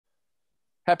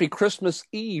Happy Christmas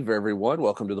Eve, everyone.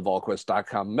 Welcome to the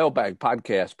Volquest.com mailbag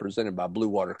podcast presented by Blue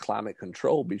Water Climate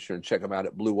Control. Be sure and check them out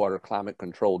at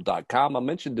bluewaterclimatecontrol.com. I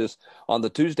mentioned this on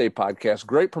the Tuesday podcast.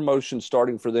 Great promotion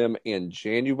starting for them in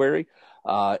January.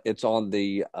 It's on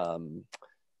the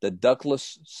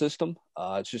ductless system.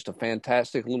 It's just a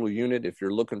fantastic little unit. If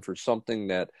you're looking for something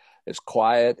that is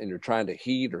quiet and you're trying to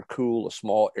heat or cool a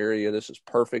small area, this is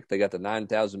perfect. They got the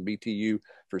 9,000 BTU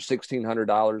for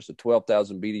 $1,600, the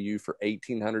 12,000 BTU for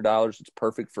 $1,800. It's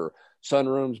perfect for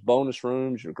sunrooms, bonus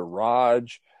rooms, your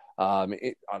garage,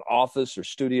 an office or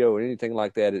studio or anything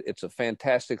like that. It's a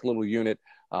fantastic little unit.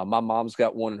 My mom's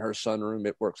got one in her sunroom.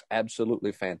 It works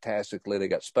absolutely fantastically. They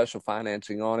got special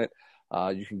financing on it.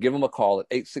 You can give them a call at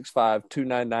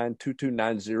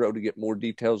 865-299-2290 to get more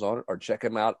details on it, or check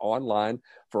them out online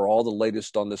for all the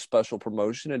latest on this special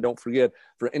promotion. And don't forget,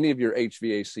 for any of your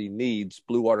HVAC needs,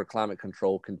 Blue Water Climate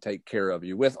Control can take care of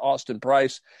you. With Austin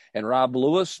Price and Rob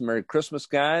Lewis, Merry Christmas,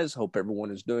 guys. Hope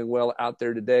everyone is doing well out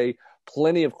there today.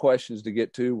 Plenty of questions to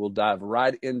get to. We'll dive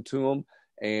right into them.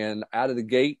 And out of the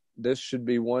gate, this should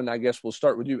be one. I guess we'll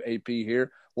start with you, AP,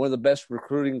 here. One of the best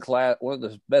one of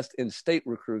the best in-state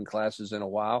recruiting classes in a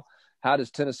while. How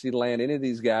does Tennessee land any of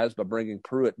these guys by bringing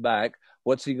Pruitt back?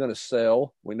 What's he going to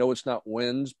sell? We know it's not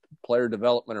wins, player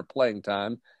development, or playing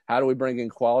time. How do we bring in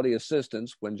quality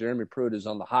assistants when Jeremy Pruitt is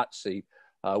on the hot seat?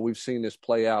 We've seen this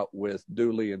play out with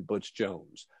Dooley and Butch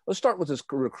Jones. Let's start with this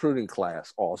recruiting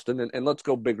class, Austin, and let's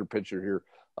go bigger picture here.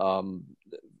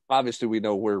 Obviously, we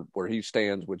know where he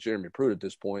stands with Jeremy Pruitt at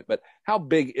this point, but how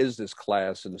big is this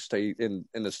class in the state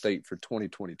for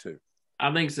 2022?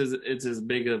 I think it's as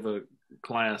big of a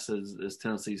class as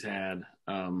Tennessee's had,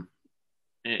 and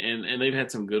they've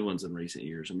had some good ones in recent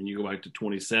years. I mean, you go back to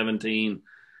 2017,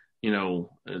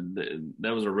 that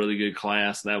was a really good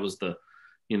class. That was the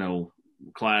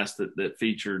class that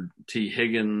featured T.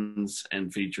 Higgins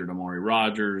and featured Amari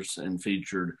Rogers and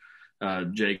featured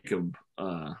Jacob.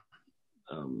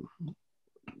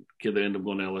 Kid that ended up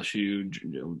going to LSU,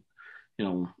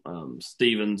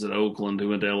 Stevens at Oakland who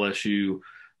went to LSU.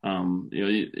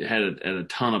 It had a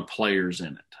ton of players in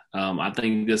it. I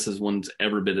think this is one's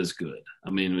every bit as good. I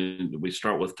mean, we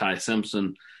start with Ty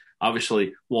Simpson.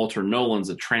 Obviously, Walter Nolan's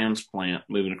a transplant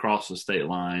moving across the state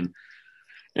line.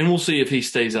 And we'll see if he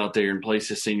stays out there and plays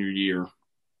his senior year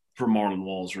for Marlon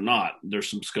Walls or not. There's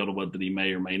some scuttlebutt that he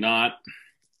may or may not.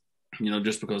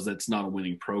 Just because that's not a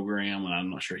winning program, and I'm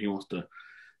not sure he wants to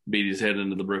beat his head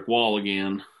into the brick wall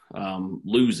again,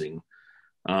 losing.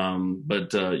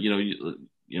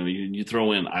 You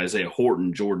throw in Isaiah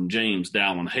Horton, Jordan James,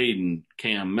 Dallin Hayden,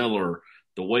 Cam Miller,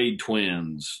 the Wade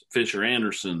twins, Fisher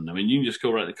Anderson. I mean, you can just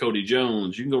go right to Cody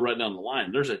Jones. You can go right down the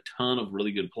line. There's a ton of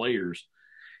really good players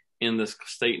in this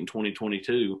state in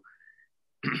 2022.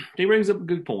 He brings up a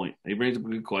good point. He brings up a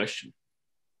good question.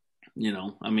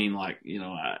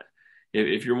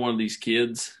 If you're one of these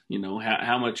kids,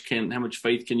 how much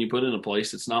faith can you put in a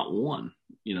place that's not won,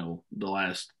 the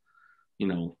last,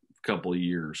 couple of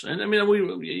years? And I mean,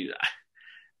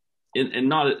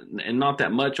 not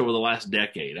that much over the last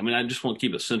decade. I mean, I just want to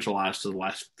keep it centralized to the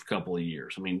last couple of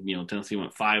years. I mean, Tennessee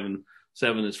went 5-7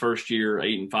 his first year,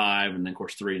 8-5, and then of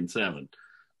course 3-7.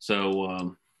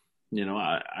 So,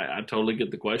 I totally get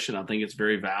the question. I think it's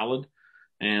very valid.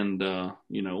 And,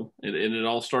 it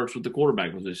all starts with the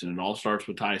quarterback position. It all starts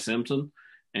with Ty Simpson.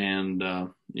 And,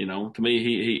 to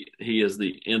me, he is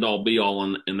the end all be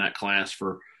all in that class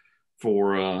for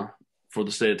the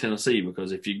state of Tennessee,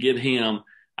 because if you get him,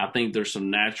 I think there's some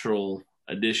natural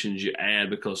additions you add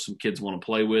because some kids want to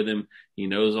play with him. He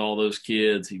knows all those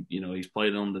kids. He's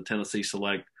played on the Tennessee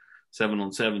Select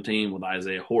 7-on-7 team with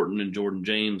Isaiah Horton and Jordan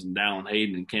James and Dallin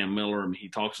Hayden and Cam Miller. I mean, he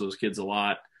talks to those kids a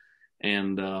lot.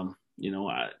 And,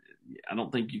 I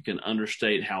don't think you can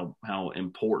understate how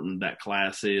important that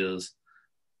class is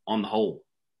on the whole.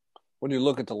 When you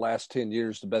look at the last 10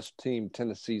 years, the best team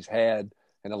Tennessee's had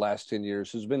in the last 10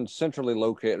 years has been centrally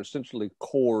located or centrally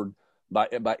cored by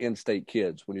in-state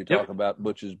kids. When you talk about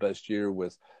Butch's best year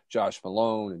with Josh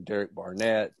Malone and Derek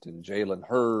Barnett and Jalen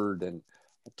Hurd and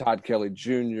Todd Kelly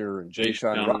Jr. and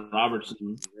Jayshon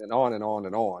Robertson, and on and on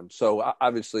and on. So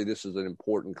obviously this is an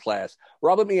important class.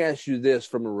 Rob, let me ask you this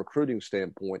from a recruiting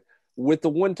standpoint. With the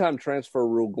one-time transfer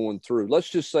rule going through, let's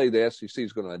just say the SEC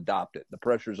is going to adopt it. The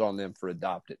pressure's on them for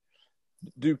adopt it.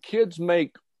 Do kids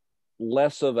make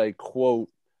less of a, quote,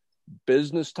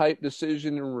 business type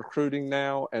decision in recruiting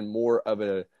now and more of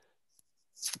a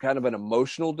kind of an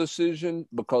emotional decision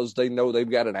because they know they've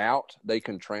got an out, they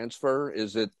can transfer?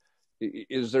 Is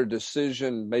their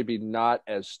decision maybe not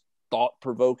as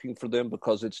thought-provoking for them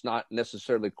because it's not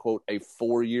necessarily, quote, a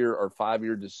 4-year or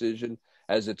 5-year decision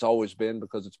as it's always been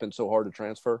because it's been so hard to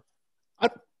transfer?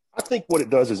 I think what it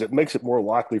does is it makes it more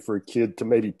likely for a kid to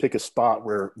maybe pick a spot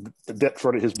where the depth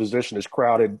chart at his position is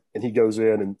crowded, and he goes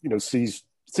in and sees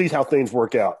how things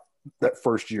work out that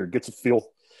first year, gets a feel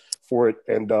for it,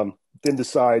 and then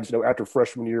decides after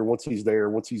freshman year, once he's there,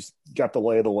 once he's got the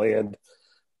lay of the land,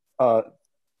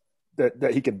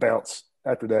 that he can bounce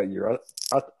after that year.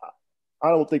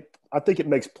 I think it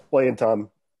makes playing time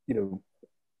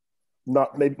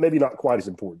maybe not quite as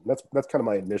important. That's kind of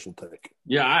my initial take.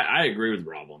 Yeah, I agree with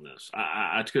Rob on this.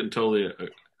 I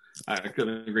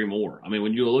couldn't agree more. I mean,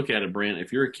 when you look at it, Brent,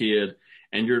 if you're a kid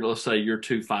and let's say your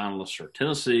two finalists are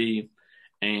Tennessee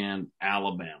and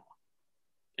Alabama,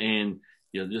 and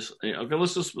okay,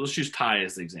 let's use Ty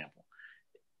as the example.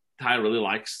 Ty really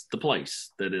likes the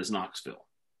place that is Knoxville,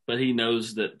 but he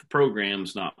knows that the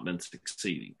program's not been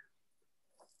succeeding,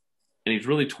 and he's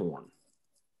really torn.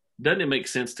 Doesn't it make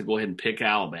sense to go ahead and pick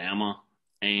Alabama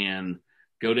and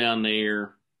go down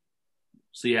there,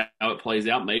 see how it plays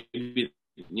out? Maybe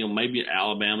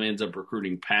Alabama ends up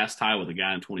recruiting past Ty with a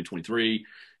guy in 2023,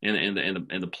 and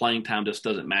the playing time just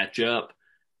doesn't match up,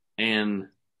 and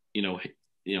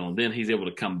then he's able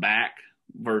to come back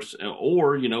or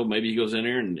maybe he goes in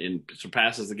there and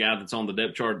surpasses the guy that's on the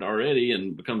depth chart already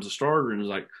and becomes a starter and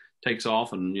is takes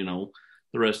off, and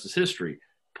the rest is history.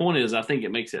 Point is, I think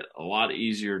it makes it a lot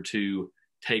easier to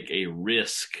take a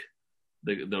risk.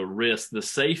 The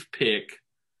safe pick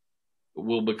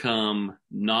will become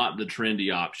not the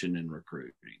trendy option in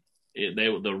recruiting.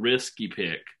 The risky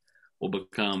pick will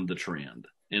become the trend,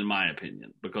 in my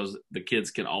opinion, because the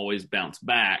kids can always bounce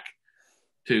back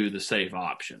to the safe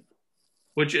option.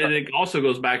 Which and it also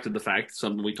goes back to the fact,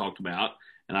 something we talked about,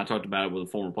 and I talked about it with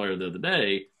a former player the other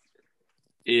day,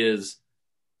 is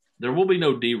there will be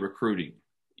no de-recruiting.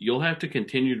 You'll have to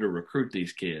continue to recruit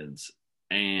these kids,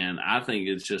 and I think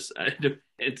it sets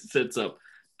up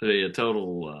to be a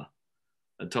total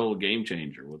game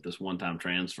changer with this one-time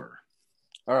transfer.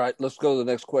 All right, let's go to the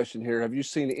next question here. Have you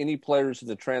seen any players in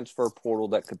the transfer portal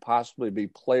that could possibly be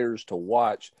players to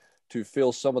watch to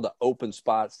fill some of the open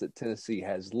spots that Tennessee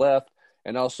has left?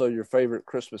 And also your favorite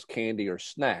Christmas candy or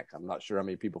snack. I'm not sure how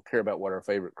many people care about what our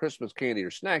favorite Christmas candy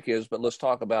or snack is, but let's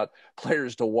talk about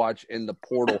players to watch in the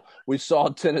portal. We saw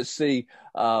Tennessee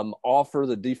offer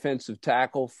the defensive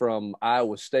tackle from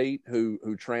Iowa State who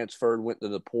transferred, went to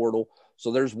the portal.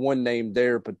 So there's one name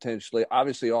there potentially.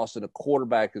 Obviously, Austin, a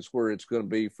quarterback is where it's going to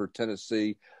be for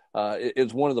Tennessee.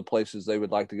 It's one of the places they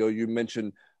would like to go. You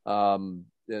mentioned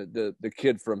the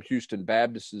kid from Houston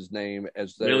Baptist's name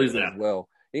as there as well.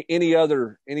 Any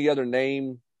other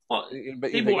name? Well,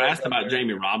 people asked about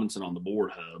Jamie Robinson on the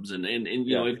board hubs, and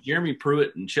if Jeremy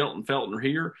Pruitt and Shelton Felton are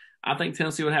here, I think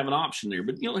Tennessee would have an option there.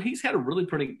 But he's had a really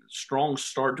pretty strong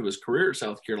start to his career at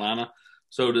South Carolina.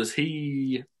 So does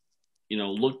he,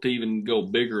 look to even go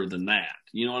bigger than that?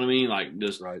 You know what I mean? Like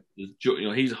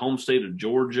he's home state of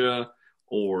Georgia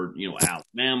or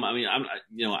Alabama. I mean,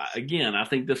 again, I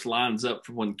think this lines up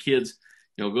for when kids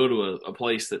go to a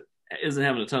place that isn't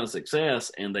having a ton of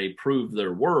success and they prove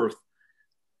their worth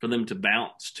for them to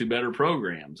bounce to better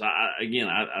programs.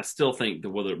 I still think that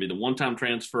whether it be the one-time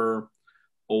transfer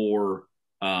or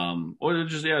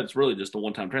it's really just a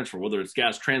one-time transfer, whether it's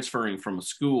guys transferring from a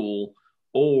school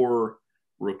or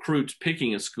recruits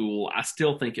picking a school, I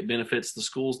still think it benefits the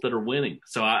schools that are winning.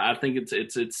 So I think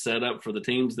it's set up for the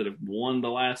teams that have won the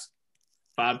last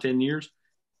 5-10 years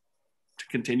to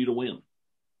continue to win.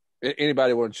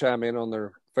 Anybody want to chime in on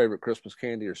their favorite Christmas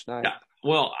candy or snack? Yeah.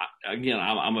 Well,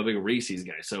 I'm a big Reese's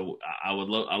guy, so I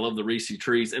love the Reese's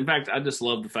trees. In fact, I just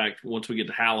love the fact once we get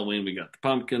to Halloween, we got the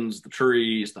pumpkins, the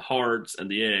trees, the hearts, and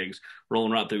the eggs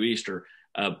rolling right through Easter.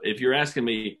 If you're asking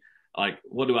me,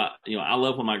 what do I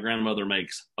love when my grandmother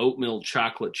makes oatmeal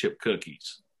chocolate chip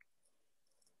cookies.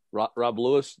 Rob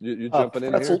Lewis, you jumping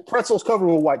in here? Pretzels covered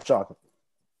with white chocolate.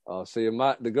 See,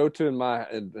 the go-to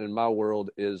in my world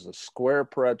is a square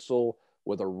pretzel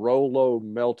with a Rolo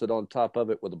melted on top of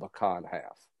it with a pecan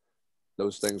half.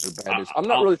 Those things are bad. I'm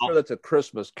not really sure that's a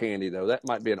Christmas candy though. That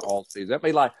might be an all season.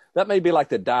 That may be like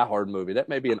the Die Hard movie. That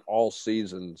may be an all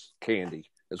seasons candy.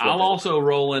 I'll also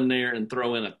roll in there and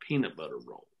throw in a peanut butter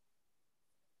roll.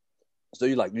 So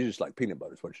you just like peanut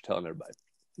butter is what you're telling everybody.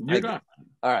 You're right.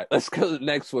 All right, let's go to the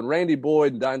next one. Randy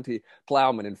Boyd and Dante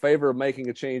Plowman in favor of making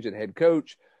a change at head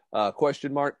coach.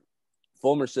 Question mark.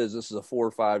 Fulmer says this is a 4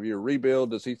 or 5 year rebuild.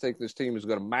 Does he think this team is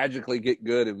going to magically get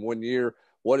good in 1 year?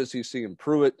 What does he see in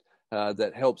Pruitt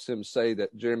that helps him say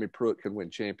that Jeremy Pruitt can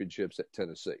win championships at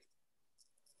Tennessee?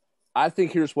 I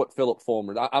think here's what Philip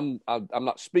Fulmer. I'm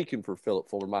not speaking for Philip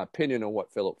Fulmer. My opinion on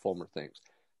what Philip Fulmer thinks.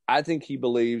 I think he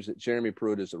believes that Jeremy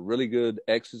Pruitt is a really good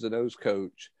X's and O's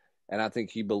coach, and I think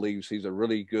he believes he's a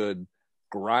really good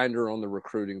grinder on the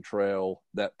recruiting trail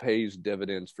that pays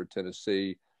dividends for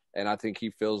Tennessee. And I think he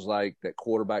feels like that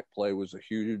quarterback play was a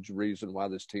huge reason why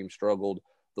this team struggled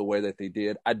the way that they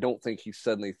did. I don't think he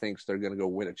suddenly thinks they're going to go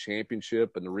win a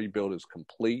championship and the rebuild is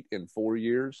complete in 4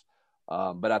 years.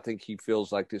 But I think he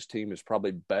feels like this team is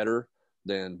probably better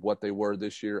than what they were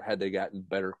this year had they gotten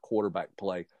better quarterback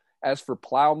play. As for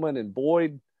Plowman and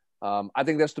Boyd, I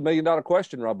think that's the $1 million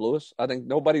question, Rob Lewis. I think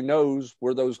nobody knows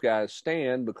where those guys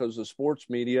stand because the sports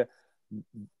media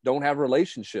don't have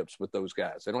relationships with those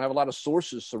guys. They don't have a lot of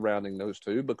sources surrounding those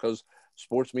two because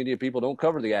sports media people don't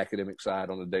cover the academic side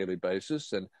on a daily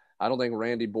basis. And I don't think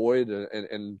Randy Boyd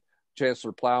and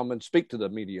Chancellor Plowman speak to the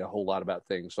media a whole lot about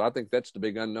things. So I think that's the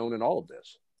big unknown in all of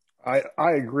this. I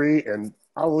agree, and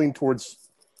I'll lean towards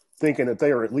thinking that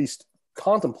they are at least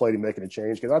contemplating making a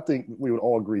change because I think we would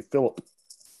all agree Philip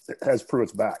has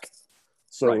Pruitt's back.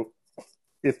 So right.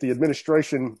 If the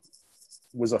administration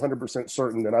was 100%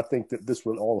 certain, then I think that this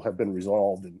would all have been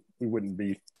resolved and we wouldn't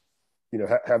be,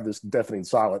 have this deafening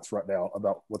silence right now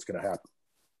about what's going to happen.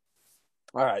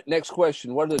 All right, next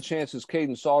question. What are the chances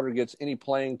Caden Salter gets any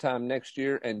playing time next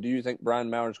year? And do you think Brian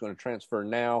Maurer is going to transfer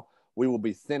now? We will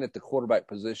be thin at the quarterback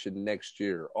position next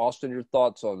year. Austin, your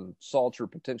thoughts on Salter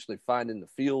potentially finding the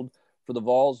field for the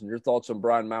Vols and your thoughts on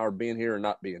Brian Maurer being here or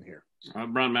not being here?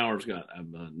 Brian Maurer's got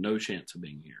no chance of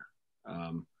being here.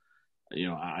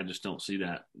 I just don't see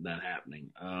that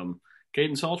happening.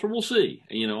 Caden Salter, we'll see.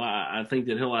 I think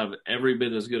that he'll have every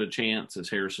bit as good a chance as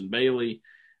Harrison Bailey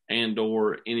and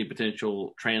or any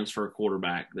potential transfer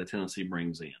quarterback that Tennessee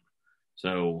brings in.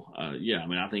 So,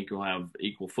 I think he'll have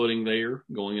equal footing there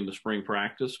going into spring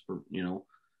practice,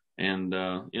 and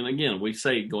again, we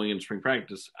say going into spring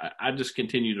practice, I just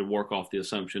continue to work off the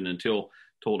assumption until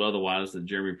told otherwise that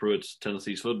Jeremy Pruitt's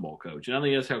Tennessee's football coach. And I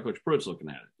think that's how Coach Pruitt's looking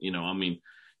at it.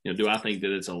 Do I think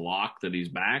that it's a lock that he's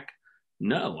back?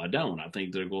 No, I don't. I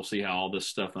think that we'll see how all this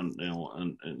stuff, kind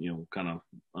of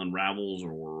unravels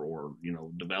or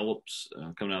develops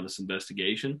coming out of this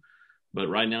investigation. But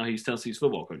right now, he's Tennessee's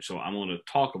football coach, so I'm going to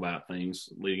talk about things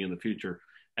leading in the future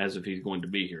as if he's going to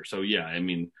be here. So yeah,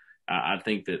 I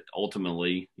think that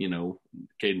ultimately,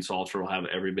 Caden Salter will have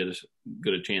every bit as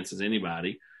good a chance as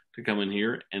anybody to come in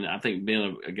here, and I think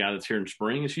being a guy that's here in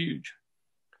spring is huge.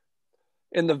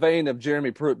 In the vein of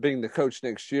Jeremy Pruitt being the coach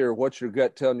next year, what's your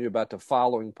gut telling you about the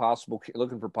following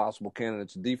looking for possible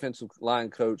candidates? Defensive line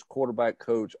coach, quarterback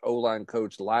coach, O-line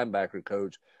coach, linebacker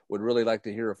coach. Would really like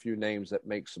to hear a few names that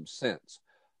make some sense.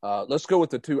 Let's go with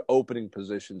the two opening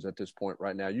positions at this point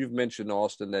right now. You've mentioned,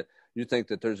 Austin, that you think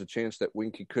that there's a chance that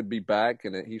Winky could be back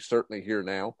and that he's certainly here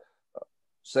now.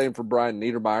 Same for Brian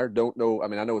Niedermeyer. Don't know. I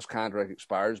know his contract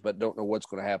expires, but don't know what's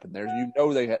going to happen there.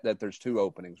 That there's two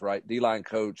openings, right? D-line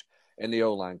coach and the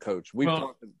O-line coach. We've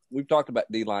talked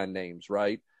about D-line names,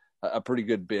 right? A pretty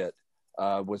good bit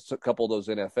with a couple of those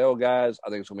NFL guys. I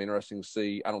think it's going to be interesting to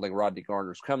see. I don't think Rodney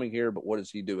Garner's coming here, but what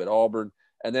does he do at Auburn?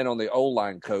 And then on the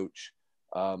O-line coach,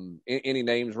 any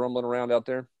names rumbling around out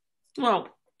there? Well,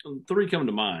 three come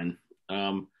to mind.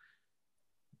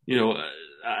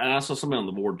 I saw somebody on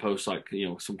the board post some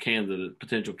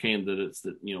potential candidates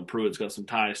that Pruitt's got some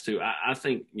ties to. I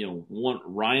think one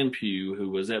Ryan Pugh,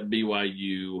 who was at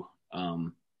BYU,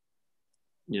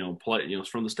 is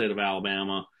from the state of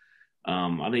Alabama.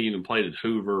 I think he even played at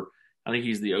Hoover. I think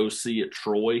he's the OC at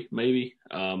Troy, maybe.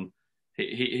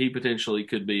 He potentially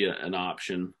could be an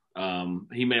option.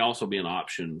 He may also be an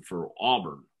option for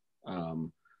Auburn,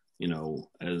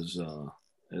 as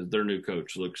their new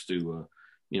coach looks to,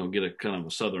 get a kind of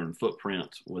a Southern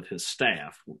footprint with his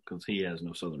staff because he has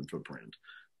no Southern footprint.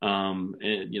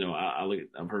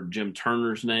 I've heard Jim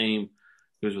Turner's name,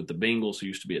 who's with the Bengals, who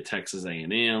used to be at Texas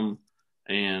A&M,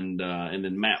 and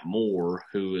then Matt Moore,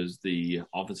 who is the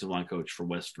offensive line coach for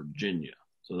West Virginia.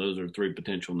 So those are three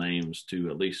potential names to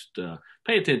at least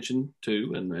pay attention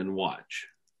to and watch.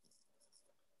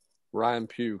 Ryan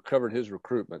Pugh covered his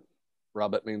recruitment.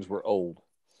 Rob, that means we're old.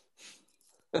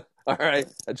 All right.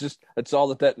 That's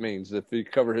all that means. If he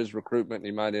covered his recruitment,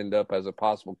 he might end up as a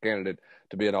possible candidate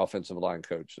to be an offensive line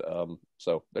coach.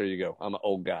 So there you go. I'm an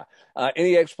old guy.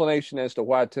 Any explanation as to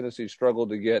why Tennessee struggled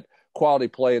to get quality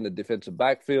play in the defensive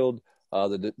backfield?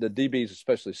 The DBs,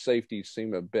 especially safeties,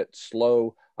 seem a bit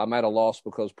slow. I'm at a loss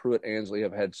because Pruitt and Ansley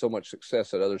have had so much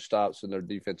success at other stops in their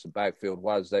defensive backfield.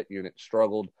 Why has that unit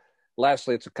struggled?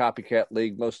 Lastly, it's a copycat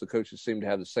league. Most of the coaches seem to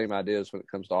have the same ideas when it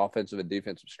comes to offensive and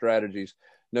defensive strategies.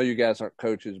 No, you guys aren't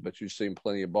coaches, but you've seen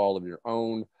plenty of ball of your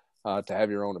own to have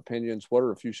your own opinions. What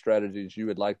are a few strategies you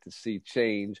would like to see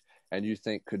change and you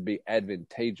think could be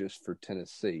advantageous for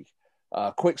Tennessee?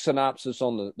 Quick synopsis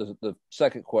on the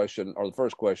second question, or the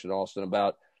first question, Austin,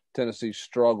 about Tennessee's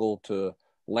struggle to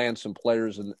land some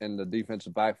players in the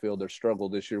defensive backfield. Their struggle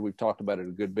this year, we've talked about it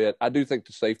a good bit. I do think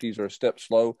the safeties are a step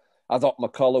slow. I thought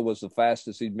McCullough was the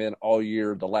fastest he'd been all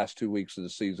year the last 2 weeks of the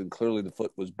season. Clearly the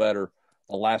foot was better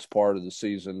the last part of the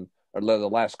season, or the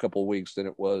last couple of weeks, than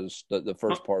it was the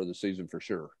first part of the season for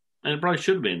sure. And it probably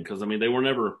should have been, because, I mean, they were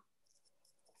never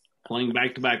playing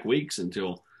back-to-back weeks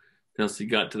until Tennessee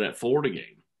got to that Florida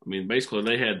game. I mean, basically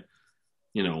they had,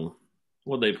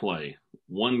 what'd they play?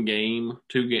 One game,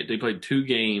 they played 2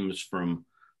 games from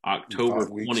October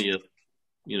 20th,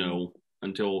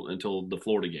 until the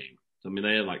Florida game. I mean,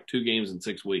 they had like 2 games in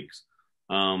 6 weeks,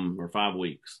 or 5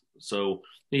 weeks. So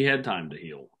he had time to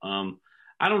heal.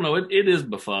 I don't know. It is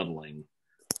befuddling,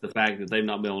 the fact that they've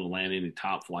not been able to land any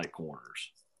top flight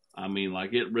corners. I mean,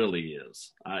 like, it really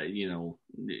is. You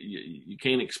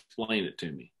can't explain it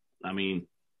to me. I mean,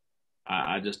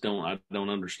 I just don't. I don't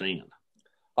understand.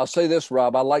 I'll say this,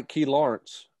 Rob. I like Key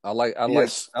Lawrence. I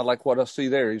like what I see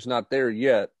there. He's not there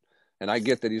yet, and I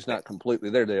get that he's not completely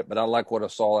there yet, but I like what I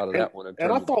saw out of that one.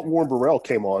 And I thought Warren Burrell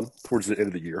came on towards the end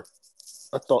of the year.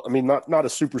 I thought, I mean, not a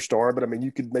superstar, but I mean,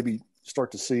 you could maybe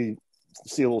start to see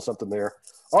a little something there.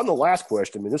 On the last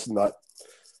question, I mean, this is not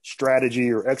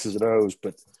strategy or X's and O's,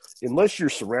 but unless you're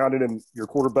surrounding your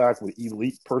quarterback with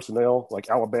elite personnel like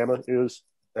Alabama is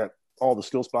at all the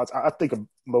skill spots, I think a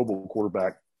mobile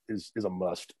quarterback is a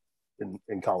must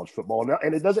in college football.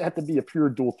 And it doesn't have to be a pure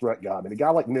dual threat guy. I mean, a guy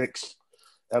like Nix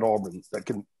at Auburn that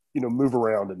can, move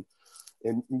around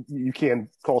and you can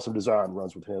call some design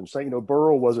runs with him. Saying,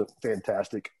 Burrow wasn't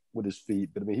fantastic with his feet,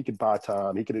 but I mean, he could buy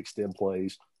time, he could extend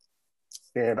plays.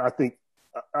 And I think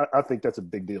that's a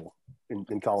big deal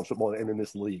in college football and in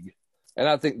this league. And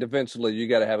I think defensively, you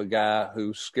got to have a guy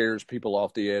who scares people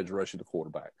off the edge rushing the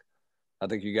quarterback. I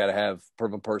think you got to have,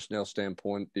 from a personnel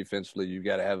standpoint, defensively, you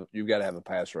got to have a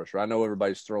pass rusher. I know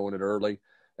everybody's throwing it early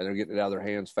and they're getting it out of their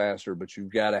hands faster, but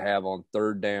you've got to have on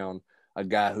third down a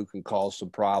guy who can cause some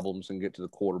problems and get to the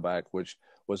quarterback, which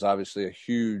was obviously a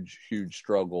huge, huge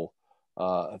struggle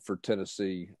for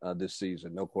Tennessee this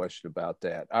season. No question about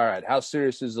that. All right. How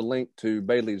serious is the link to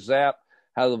Bailey Zapp?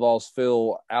 How do the Vols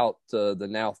fill out the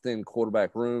now thin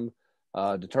quarterback room?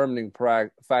 Determining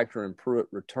factor in Pruitt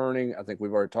returning. I think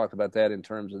we've already talked about that in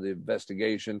terms of the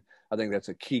investigation. I think that's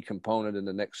a key component in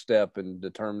the next step in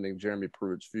determining Jeremy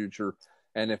Pruitt's future.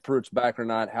 And if Pruitt's back or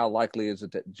not, how likely is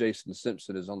it that Jason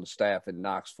Simpson is on the staff in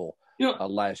Knoxville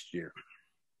next year?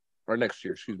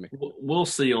 Excuse me. We'll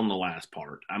see on the last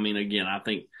part. I mean, again, I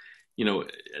think,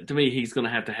 to me, he's going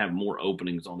to have more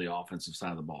openings on the offensive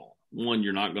side of the ball. One,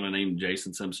 you're not going to name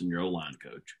Jason Simpson your O-line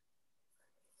coach.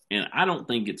 And I don't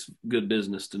think it's good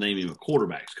business to name him a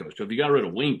quarterback's coach. So if you got rid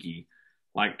of Winky,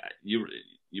 like you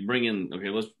bring in, okay,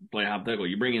 let's play hypothetical.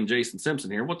 You bring in Jason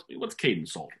Simpson here. What's Caden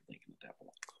Salter thinking at that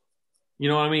point? You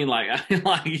know what I mean?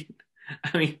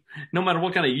 I mean, no matter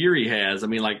what kind of year he has, I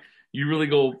mean, like, you really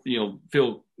go,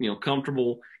 feel,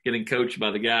 comfortable getting coached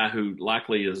by the guy who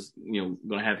likely is, going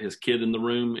to have his kid in the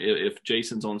room if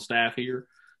Jason's on staff here.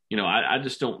 I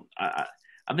just don't. I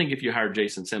think if you hire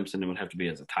Jason Simpson, it would have to be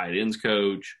as a tight ends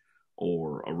coach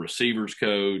or a receivers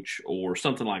coach or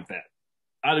something like that.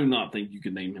 I do not think you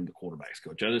could name him the quarterback's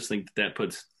coach. I just think that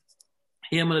puts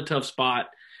him in a tough spot,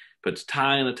 puts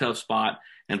Ty in a tough spot,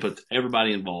 and puts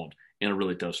everybody involved in a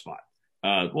really tough spot.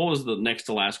 What was the next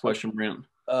to last question, Brent?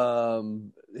 I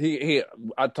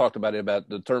talked about it, about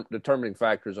determining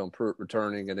factors on Pruitt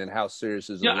returning, and then how serious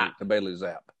is the link to Bailey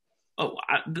Zapp.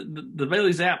 The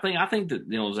Bailey Zapp thing, I think that,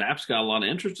 Zapp's got a lot of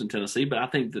interest in Tennessee, but I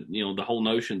think that, the whole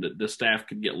notion that this staff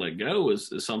could get let go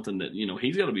is something that,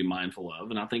 he's got to be mindful of,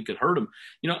 and I think could hurt him.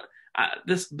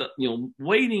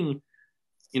 Waiting,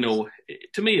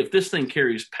 to me, if this thing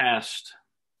carries past,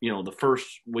 the first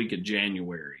week of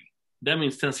January, that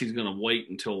means Tennessee's going to wait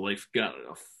until they've got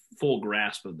a full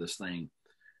grasp of this thing.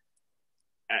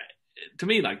 To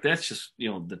me, like, that's just,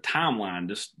 the timeline,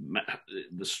 just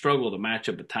the struggle to match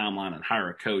up a timeline and hire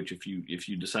a coach if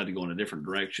you decide to go in a different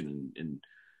direction in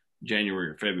January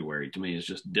or February, to me, is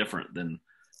just different than,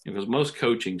 because most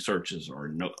coaching searches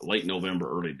are late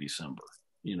November, early December.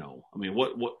 I mean,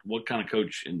 what kind of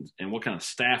coach and what kind of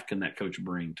staff can that coach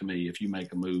bring, to me, if you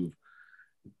make a move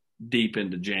deep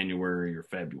into January or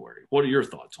February? What are your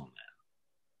thoughts on that?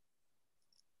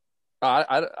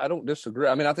 I don't disagree.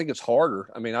 I mean, I think it's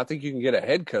harder. I mean, I think you can get a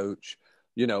head coach,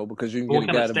 because you can get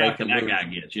a guy to make a move. Guy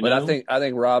gets, But I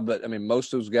think Rob, but I mean,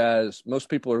 most of those guys, most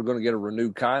people are going to get a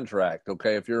renewed contract.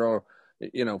 Okay, if you're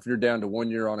if you're down to 1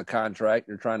 year on a contract,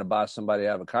 you're trying to buy somebody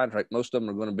out of a contract, most of them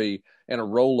are going to be in a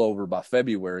rollover by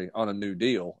February on a new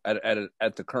deal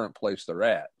at the current place they're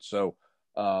at. So,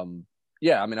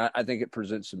 I think it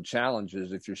presents some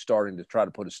challenges if you're starting to try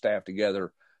to put a staff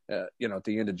together, at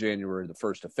the end of January, the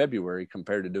 1st of February,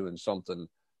 compared to doing something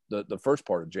the first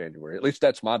part of January. At least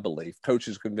that's my belief.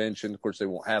 Coaches convention, of course, they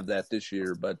won't have that this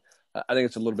year, but I think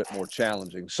it's a little bit more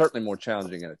challenging, certainly more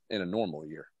challenging in a normal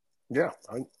year. Yeah,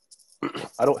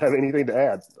 I don't have anything to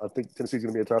add. I think Tennessee's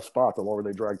going to be a tough spot the longer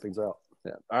they drag things out.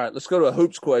 Yeah. All right, let's go to a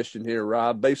hoops question here,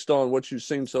 Rob. Based on what you've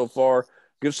seen so far,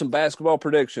 give some basketball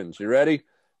predictions. You ready?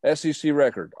 SEC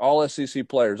record, all SEC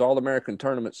players, All-American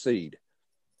tournament seed.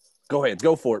 Go ahead.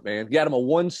 Go for it, man. You got them a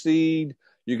 1 seed.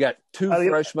 You got 2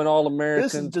 freshman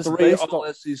All-Americans, 3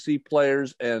 all-SEC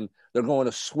players, and they're going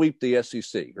to sweep the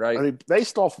SEC, right? I mean,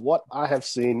 based off what I have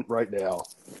seen right now,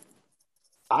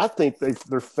 I think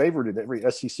they're favored in every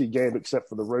SEC game except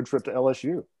for the road trip to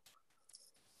LSU.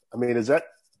 I mean, is that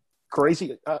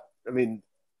crazy? Was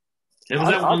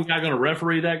that one guy going to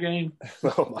referee that game?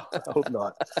 No, I hope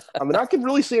not. I mean, I can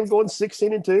really see them going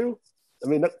 16-2. I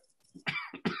mean,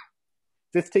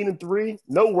 15-3,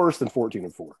 no worse than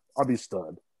 14-4. I'll be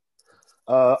stunned.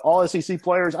 All SEC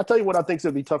players. I tell you what, I think is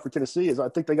going to be tough for Tennessee is I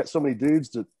think they got so many dudes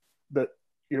that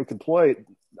can play.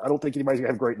 I don't think anybody's going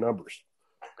to have great numbers.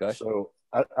 Okay. So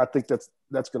I think that's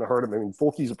going to hurt them. I mean,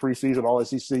 Volquest's a preseason All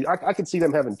SEC. I could see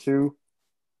them having 2.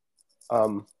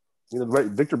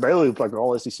 Victor Bailey looked like an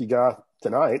All SEC guy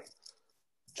tonight.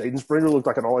 Jaden Springer looked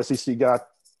like an All SEC guy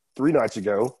 3 nights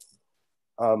ago.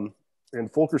 And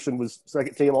Fulkerson was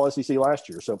second team All SEC last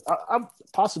year. So I'm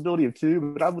possibility of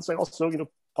 2, but I would say also,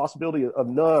 possibility of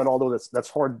none, although that's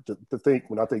hard to think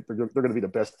when I think they're going to be the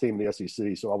best team in the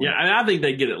SEC. So I think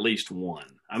they get at least 1.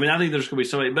 I mean, I think there's going to be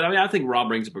somebody, but I think Rob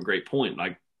brings up a great point.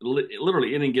 Like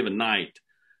literally any given night,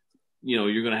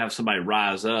 you're going to have somebody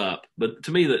rise up. But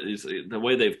to me, the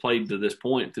way they've played to this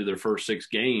point through their first 6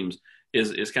 games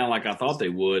is kind of like I thought they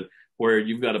would, where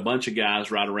you've got a bunch of guys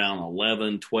right around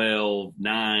 11, 12,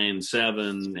 9,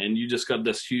 7, and you just got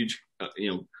this huge,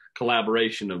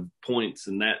 collaboration of points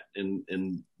in that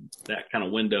kind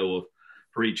of window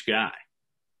for each guy.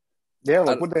 Yeah,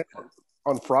 like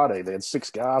on Friday they had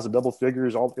 6 guys in double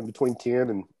figures, all in between 10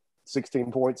 and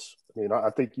 16 points. I mean, I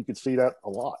think you could see that a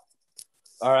lot.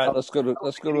 All right, let's go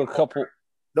to a couple.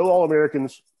 No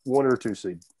All-Americans, 1 or 2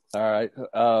 seed. All right.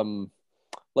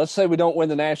 Let's say we don't win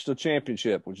the national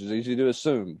championship, which is easy to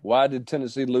assume. Why did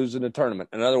Tennessee lose in the tournament?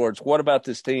 In other words, what about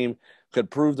this team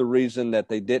could prove the reason that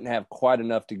they didn't have quite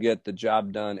enough to get the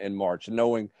job done in March? And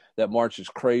knowing that March is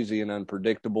crazy and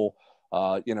unpredictable,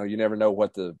 you never know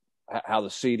how the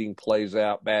seeding plays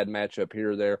out, bad matchup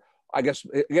here or there. I guess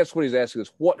what he's asking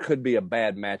is what could be a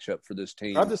bad matchup for this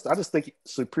team? I just think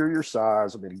superior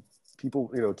size. I mean, people,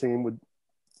 team would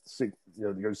see,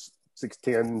 goes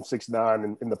 6'10",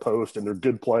 6'9" in the post, and they're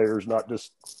good players, not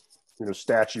just,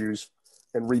 statues,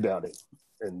 and rebounding.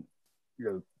 And,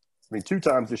 2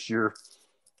 times this year,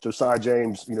 Josiah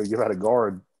James, you had a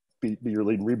guard be your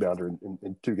leading rebounder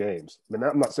in 2 games. I mean,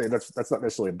 I'm not saying that's not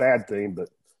necessarily a bad thing, but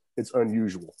it's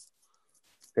unusual.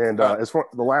 And as far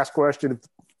the last question,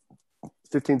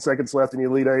 15 seconds left in the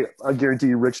Elite Eight, I guarantee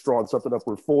you Rick's drawing something up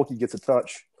where Fulke gets a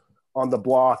touch on the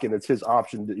block, and it's his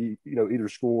option to either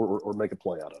score or make a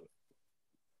play out of it.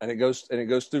 And it goes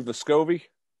through Vescovi.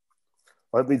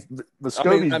 Well, that means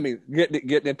Vescovi. I mean,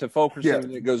 getting into Fulkerson,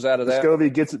 and it goes out of that.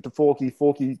 Vescovi gets it to Fulke.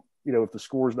 Fulke, if the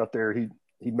score's not there,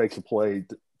 he makes a play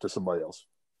to somebody else.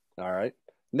 All right.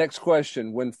 Next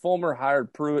question. When Fulmer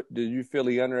hired Pruitt, did you feel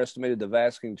he underestimated the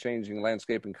vastly changing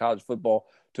landscape in college football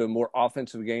to a more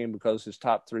offensive game because his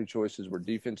top 3 choices were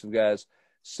defensive guys?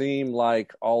 Seemed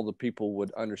like all the people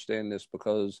would understand this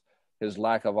because his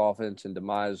lack of offense and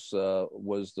demise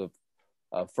was the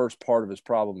first part of his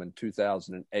problem in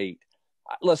 2008.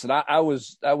 Listen, I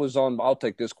was on. I'll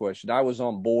take this question. I was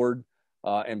on board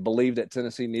and believed that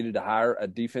Tennessee needed to hire a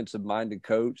defensive-minded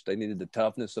coach. They needed the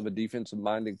toughness of a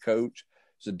defensive-minded coach.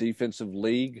 It's a defensive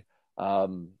league.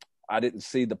 I didn't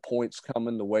see the points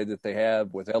coming the way that they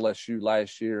have with LSU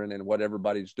last year and then what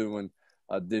everybody's doing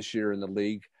this year in the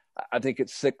league. I think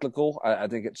it's cyclical. I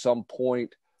think at some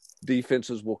point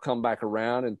defenses will come back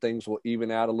around and things will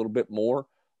even out a little bit more.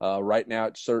 Right now,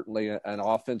 it's certainly an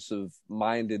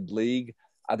offensive-minded league.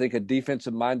 I think a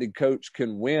defensive-minded coach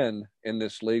can win in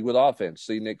this league with offense.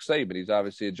 See Nick Saban, he's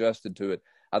obviously adjusted to it.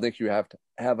 I think you have to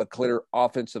have a clear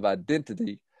offensive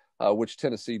identity, which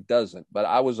Tennessee doesn't. But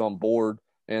I was on board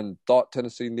and thought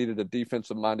Tennessee needed a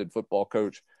defensive-minded football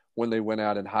coach when they went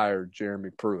out and hired Jeremy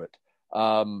Pruitt.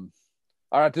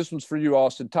 All right, this one's for you,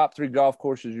 Austin. Top 3 golf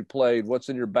courses you played. What's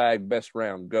in your bag? Best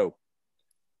round. Go.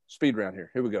 Speed round here.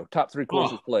 Here we go. Top 3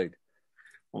 courses played.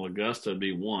 Well, Augusta would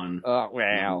be 1.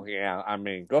 Yeah. I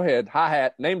mean, go ahead.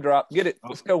 Hi-hat. Name drop. Get it.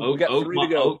 Let's go. We got 3 to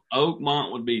go.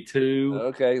 Oakmont would be 2.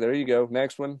 Okay, there you go.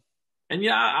 Next one. And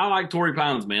yeah, I like Torrey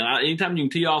Pines, man. Anytime you can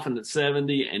tee off and it's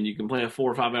 70 and you can play a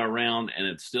 4 or 5 hour round and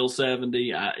it's still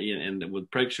 70, and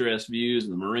with picturesque views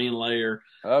and the marine layer.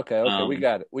 Okay. We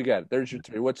got it. There's your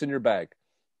 3. What's in your bag?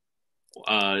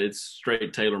 It's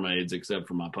straight TaylorMades except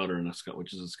for my putter,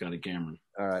 which is a Scotty Cameron.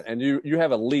 All right. And you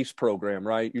have a lease program,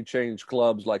 right? You change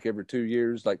clubs like every 2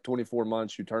 years, like 24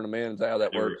 months, you turn them in. Is that how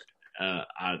that works?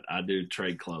 I do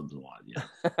trade clubs a lot,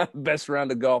 yeah. Best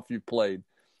round of golf you've played?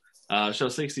 Show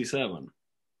 67.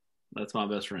 That's my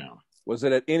best round. Was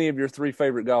it at any of your 3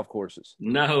 favorite golf courses?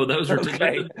 No, those are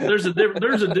okay. There's a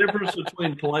difference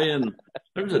between playing.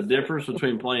 There's a difference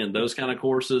between playing those kind of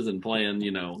courses and playing,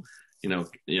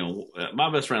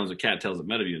 my best round was at Cattails at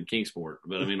Meadowview in Kingsport.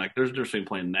 But I mean, like, there's a difference between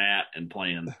playing that and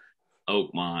playing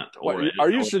Oakmont or are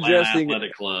you suggesting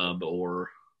Athletic Club or.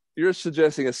 You're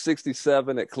suggesting a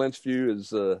 67 at Clinchview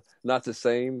is not the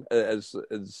same as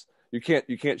you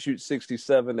can't shoot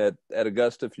 67 at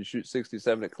Augusta if you shoot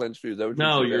 67 at Clinchview. Is that what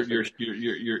no, you're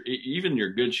even your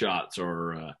good shots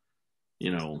are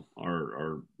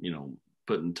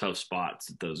putting tough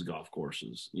spots at those golf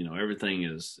courses. Everything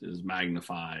is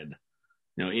magnified.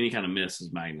 Any kind of miss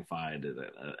is magnified at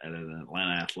an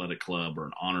Atlanta Athletic Club or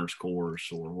an honors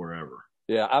course or wherever.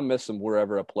 Yeah, I miss them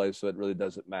wherever I play, so it really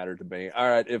doesn't matter to me. All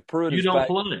right, if Pruitt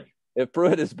play. If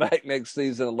Pruitt is back next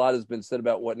season, a lot has been said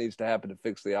about what needs to happen to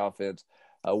fix the offense.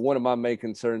 One of my main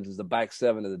concerns is the back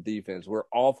 7 of the defense. We're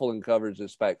awful in coverage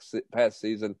this past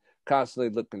season, constantly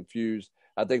look confused.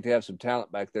 I think they have some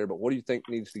talent back there, but what do you think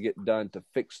needs to get done to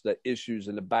fix the issues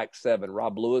in the back 7?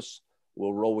 Rob Lewis,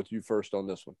 we'll roll with you first on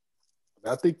this one.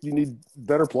 I think you need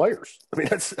better players. I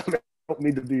don't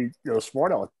need to be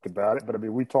smart aleck about it, but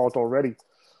we talked already.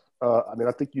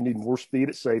 I think you need more speed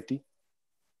at safety.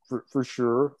 For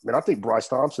sure. I think Bryce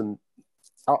Thompson,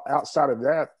 outside of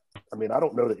that, I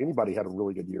don't know that anybody had a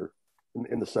really good year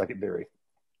in the secondary.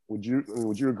 Would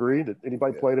you agree that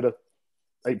anybody played at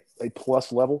a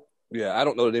plus level? Yeah, I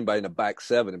don't know that anybody in the back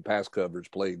 7 in pass coverage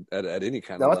played at any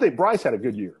kind of level. I think Bryce had a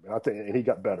good year. And he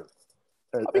got better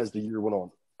as the year went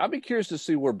on. I'd be curious to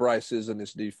see where Bryce is in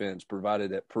this defense,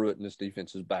 provided that Pruitt and this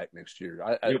defense is back next year.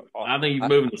 I think he's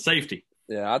moving to safety.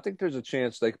 Yeah, I think there's a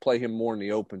chance they play him more in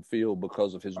the open field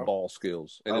because of his ball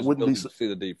skills and his ability to see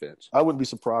the defense. I wouldn't be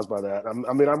surprised by that.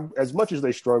 I'm as much as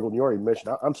they struggled, and you already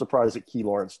mentioned, I'm surprised that Key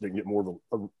Lawrence didn't get more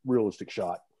of a realistic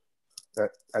shot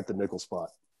at the nickel spot.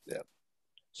 Yeah,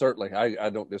 certainly. I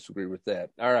don't disagree with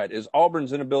that. All right, is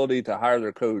Auburn's inability to hire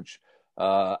their coach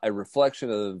a reflection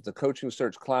of the coaching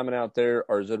search climbing out there,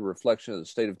 or is it a reflection of the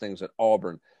state of things at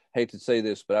Auburn? Hate to say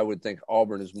this, but I would think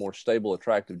Auburn is more stable,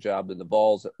 attractive job than the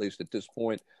Vols, at least at this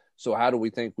point. So how do we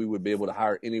think we would be able to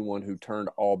hire anyone who turned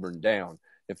Auburn down?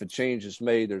 If a change is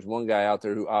made, there's one guy out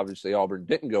there who obviously Auburn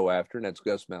didn't go after, and that's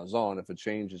Gus Malzahn. If a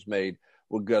change is made,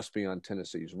 will Gus be on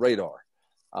Tennessee's radar?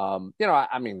 I'm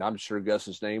sure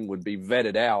Gus's name would be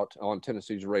vetted out on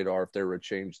Tennessee's radar if there were a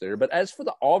change there. But as for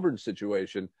the Auburn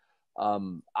situation,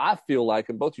 I feel like,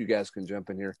 and both you guys can jump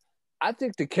in here, I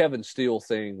think the Kevin Steele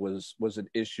thing was an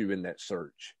issue in that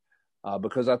search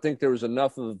because I think there was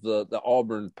enough of the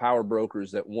Auburn power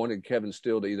brokers that wanted Kevin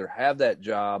Steele to either have that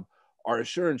job or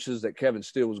assurances that Kevin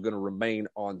Steele was going to remain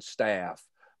on staff,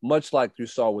 much like you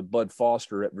saw with Bud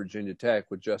Foster at Virginia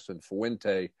Tech with Justin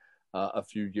Fuente a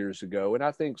few years ago. And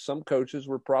I think some coaches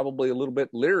were probably a little bit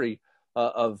leery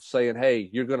of saying, hey,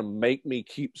 you're going to make me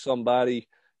keep somebody,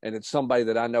 and it's somebody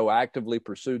that I know actively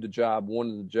pursued the job,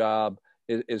 wanted the job.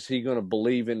 Is he going to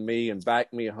believe in me and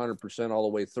back me 100% all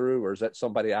the way through, or is that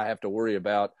somebody I have to worry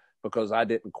about because I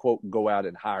didn't, quote, go out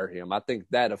and hire him? I think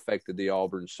that affected the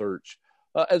Auburn search,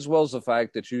 as well as the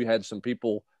fact that you had some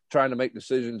people trying to make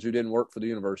decisions who didn't work for the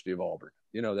University of Auburn,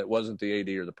 that wasn't the AD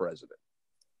or the president.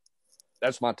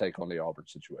 That's my take on the Auburn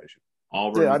situation.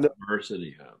 Auburn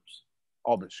University hubs.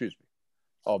 Auburn, excuse me.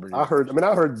 Auburn. I heard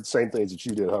the same things that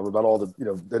you did, Hubbard, about all the,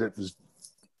 that it was,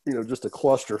 just a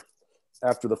cluster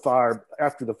after the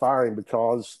firing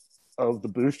because of the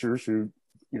boosters who,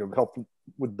 helped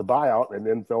with the buyout and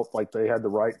then felt like they had the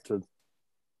right to,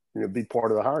 be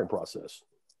part of the hiring process.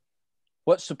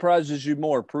 What surprises you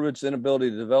more, Pruitt's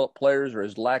inability to develop players or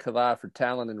his lack of eye for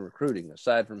talent and recruiting?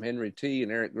 Aside from Henry T.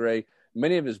 and Eric Gray,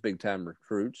 many of his big-time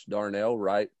recruits, Darnell,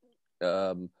 Wright,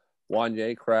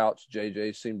 Wanye, Crouch,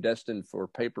 JJ, seem destined for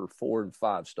paper 4 and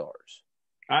 5 stars.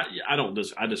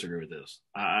 I disagree with this.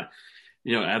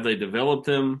 Have they developed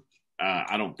them?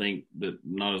 I don't think that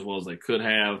not as well as they could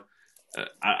have.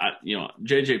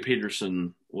 JJ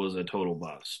Peterson was a total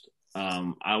bust.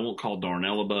 I won't call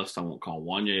Darnell a bust. I won't call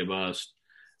Wanye a bust.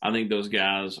 I think those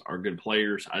guys are good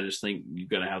players. I just think you've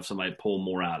got to have somebody pull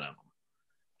more out of them.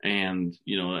 And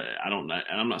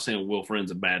I'm not saying Will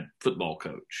Friend's a bad football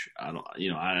coach.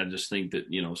 I just think that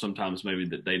sometimes maybe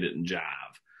that they didn't jive.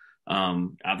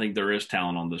 I think there is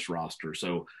talent on this roster,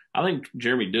 so I think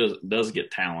Jeremy does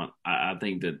get talent. I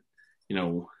think that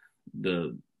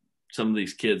some of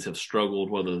these kids have struggled,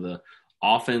 whether the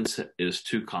offense is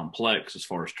too complex as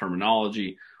far as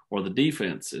terminology or the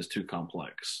defense is too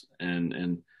complex,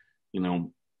 and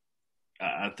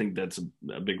I think that's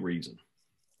a big reason.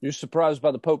 You surprised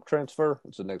by the Pope transfer?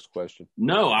 That's the next question.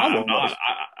 No, I'm not.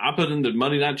 I put in the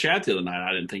Monday night chat the other night.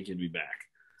 I didn't think he'd be back.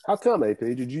 How come, AP?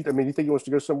 You think he wants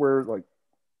to go somewhere like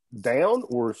down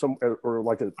or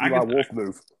like a Eli Wolf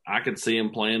move? I could see him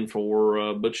playing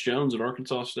for Butch Jones at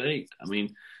Arkansas State. I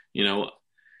mean, I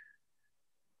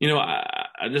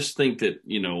just think that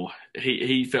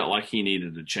he felt like he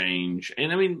needed a change,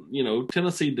 and I mean,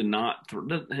 Tennessee did not.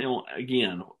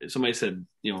 Again, somebody said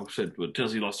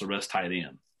Tennessee lost their best tight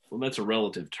end. Well, that's a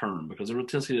relative term because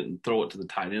Tennessee didn't throw it to the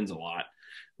tight ends a lot.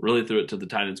 Really threw it to the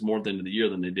tight ends more at the end of the year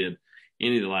than they did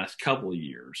any of the last couple of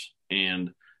years.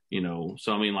 And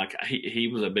so I mean, like he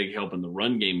was a big help in the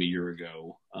run game a year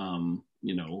ago. And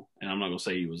I'm not going to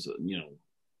say he was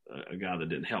a guy that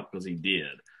didn't help because he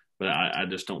did. But I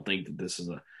just don't think that this is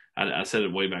I said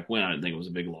it way back when. I didn't think it was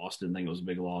a big loss. Didn't think it was a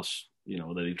big loss,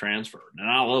 that he transferred. And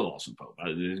I love Austin Pope.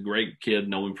 He's a great kid,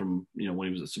 knowing from, when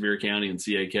he was at Sevier County and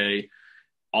CAK.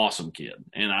 Awesome kid.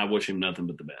 And I wish him nothing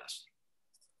but the best.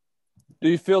 Do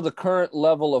you feel the current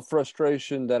level of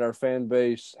frustration that our fan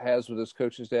base has with this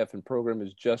coaching staff and program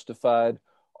is justified,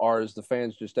 or is the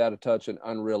fans just out of touch and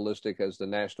unrealistic as the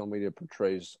national media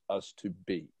portrays us to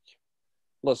be?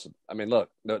 Listen, I mean, look,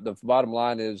 the bottom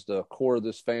line is the core of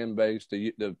this fan base,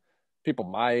 the people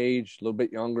my age, a little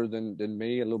bit younger than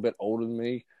me, a little bit older than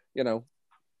me,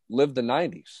 lived the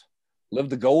 90s, lived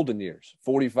the golden years,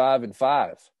 45 and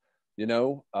 5.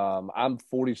 I'm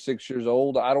 46 years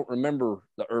old. I don't remember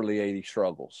the early 80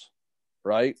 struggles,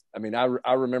 right? I mean,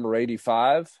 I remember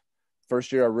 85.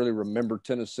 First year I really remembered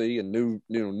Tennessee and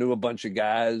knew a bunch of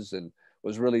guys and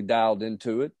was really dialed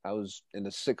into it. I was in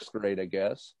the 6th grade, I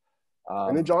guess.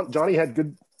 And then Johnny had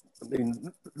good, I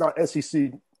mean, not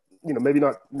SEC, maybe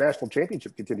not national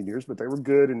championship contending years, but they were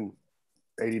good in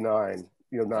 89,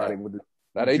 90 with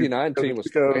that 89 team was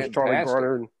fantastic. Charlie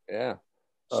Garner. Yeah.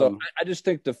 So I just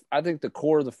think the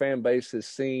core of the fan base has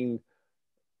seen,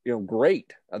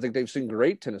 great. I think they've seen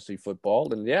great Tennessee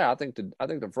football, and yeah, I think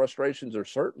the frustrations are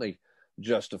certainly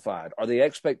justified. Are the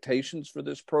expectations for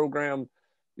this program,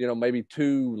 maybe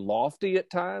too lofty at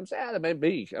times? Yeah, that may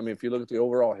be. I mean, if you look at the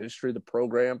overall history of the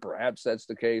program, perhaps that's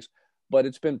the case. But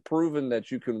it's been proven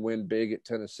that you can win big at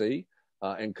Tennessee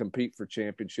and compete for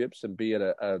championships and be at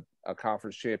a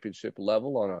conference championship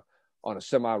level on a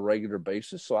semi-regular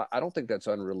basis. So I don't think that's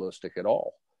unrealistic at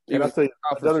all. And I think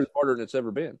another harder than it's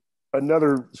ever been.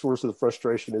 Another source of the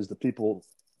frustration is the people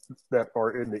that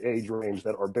are in the age range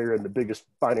that are bearing the biggest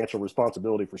financial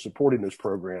responsibility for supporting this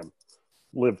program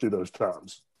live through those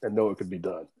times and know it could be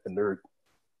done, and they're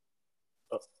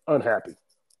unhappy.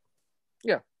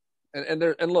 Yeah,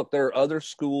 and look, there are other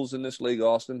schools in this league,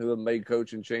 Austin, who have made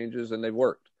coaching changes and they've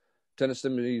worked.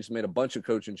 Tennessee's made a bunch of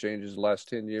coaching changes the last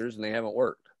 10 years and they haven't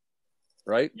worked.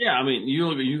 Right? Yeah, I mean,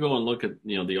 you go and look at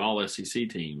the all SEC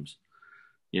teams,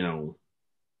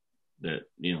 that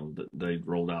they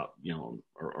rolled out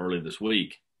early this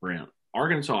week. Brent,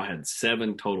 Arkansas had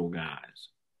 7 total guys,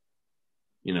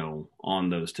 on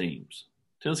those teams.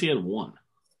 Tennessee had 1.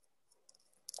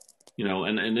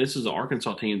 And this is an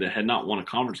Arkansas team that had not won a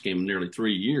conference game in nearly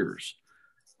 3 years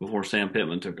before Sam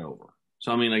Pittman took over.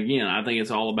 So I mean, again, I think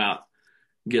it's all about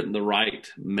getting the right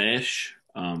mesh.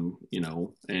 And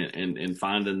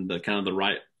finding the kind of the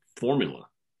right formula,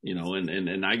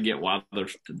 and I get why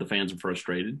the fans are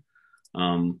frustrated, but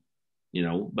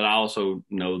I also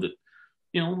know that,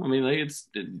 I mean,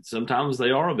 sometimes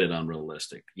they are a bit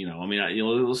unrealistic, I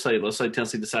mean, let's say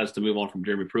Tennessee decides to move on from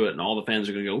Jeremy Pruitt and all the fans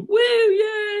are going to go, woo,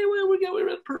 yay, well, we got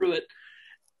rid of Pruitt.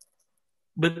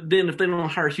 But then if they don't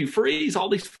hire Hugh Freeze, all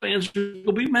these fans are going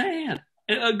to be mad.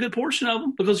 And a good portion of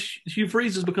them, because Hugh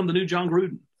Freeze has become the new John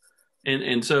Gruden.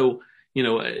 And so,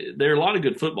 there are a lot of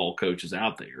good football coaches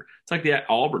out there. It's like the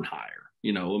Auburn hire,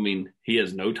 I mean, he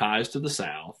has no ties to the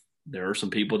South. There are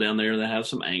some people down there that have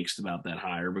some angst about that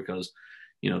hire because,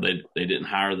 they didn't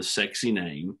hire the sexy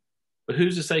name. But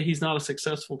who's to say he's not a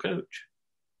successful coach?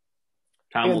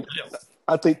 Time will tell.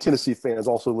 I think Tennessee fans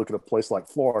also look at a place like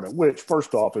Florida, which,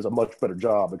 first off, is a much better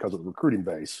job because of the recruiting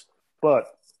base. But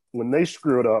when they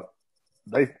screw it up,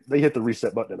 they hit the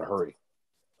reset button in a hurry.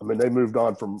 I mean, they moved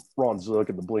on from Ron Zook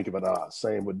in the blink of an eye.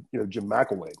 Same with, Jim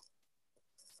McElwain.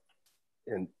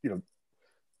 And,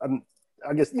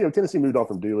 I guess, Tennessee moved on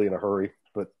from Dooley in a hurry,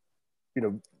 but,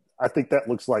 I think that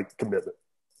looks like commitment.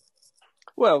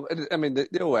 Well, I mean,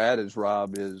 the old adage,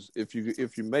 Rob, is if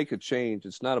you make a change,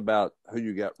 it's not about who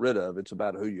you got rid of, it's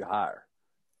about who you hire,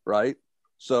 right?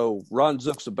 So Ron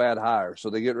Zook's a bad hire, so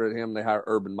they get rid of him, they hire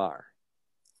Urban Meyer,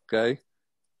 okay?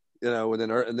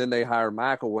 And then they hire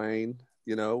McElwain,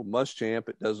 Muschamp,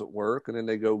 it doesn't work, and then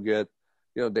they go get,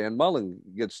 Dan Mullen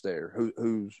gets there,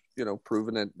 who's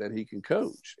proven that he can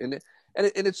coach, and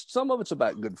it's some of it's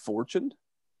about good fortune,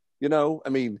 I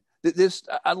mean.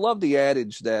 I love the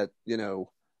adage that,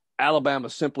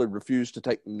 Alabama simply refused to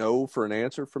take no for an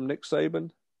answer from Nick Saban.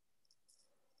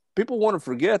 People want to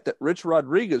forget that Rich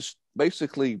Rodriguez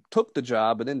basically took the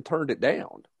job and then turned it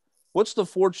down. What's the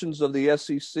fortunes of the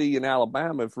SEC in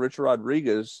Alabama if Rich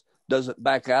Rodriguez doesn't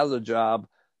back out of the job?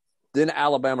 Then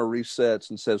Alabama resets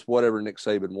and says whatever Nick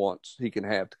Saban wants, he can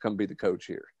have to come be the coach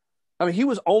here. I mean, he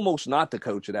was almost not the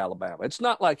coach at Alabama. It's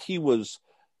not like he was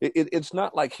it's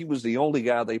not like he was the only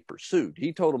guy they pursued.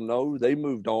 He told them no, they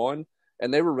moved on,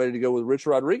 and they were ready to go with Rich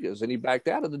Rodriguez, and he backed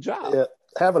out of the job. Yeah,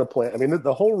 having a plan. I mean,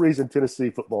 the whole reason Tennessee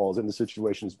football is in the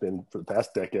situation it's been for the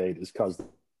past decade is because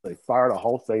they fired a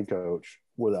Hall of Fame coach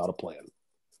without a plan.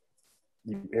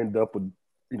 You end up with,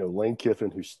 Lane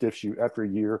Kiffin, who stiffs you after a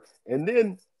year. And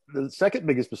then the second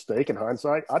biggest mistake in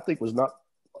hindsight, I think, was not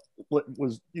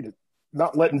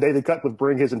letting David Cutcliffe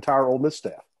bring his entire Ole Miss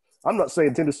staff. I'm not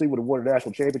saying Tennessee would have won a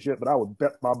national championship, but I would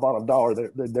bet my bottom dollar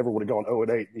they never would have gone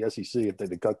 0-8 in the SEC if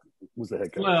David Cutcliffe was the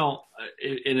head coach. Well,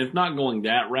 and if not going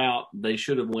that route, they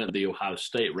should have went the Ohio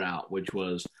State route, which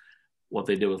was what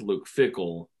they did with Luke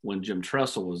Fickell when Jim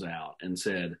Tressel was out, and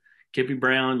said, Kippy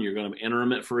Brown, you're going to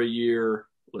interim it for a year.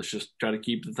 Let's just try to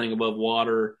keep the thing above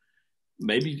water.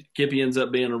 Maybe Kippy ends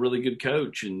up being a really good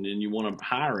coach, and you want to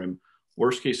hire him.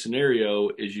 Worst case scenario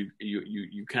is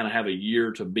you kind of have a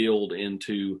year to build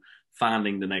into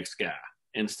finding the next guy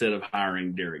instead of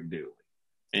hiring Derek Dooley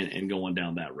and going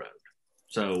down that road.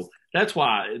 So that's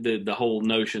why the whole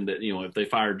notion that, if they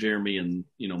fire Jeremy in,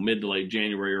 mid to late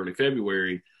January, early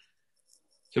February,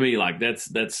 to me, like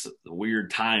that's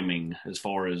weird timing as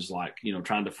far as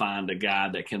trying to find a guy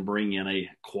that can bring in a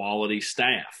quality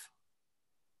staff.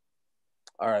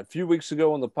 All right. A few weeks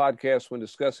ago on the podcast, when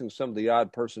discussing some of the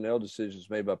odd personnel decisions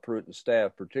made by Pruitt and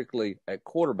staff, particularly at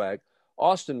quarterback,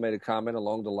 Austin made a comment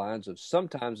along the lines of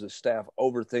sometimes the staff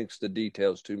overthinks the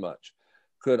details too much.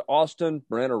 Could Austin,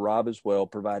 Brent, or Rob as well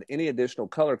provide any additional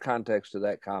color context to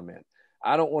that comment?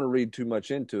 I don't want to read too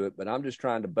much into it, but I'm just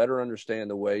trying to better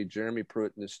understand the way Jeremy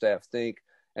Pruitt and his staff think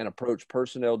and approach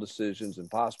personnel decisions and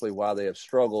possibly why they have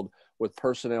struggled with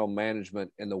personnel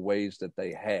management in the ways that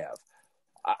they have.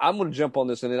 I'm going to jump on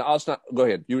this, and then Austin, go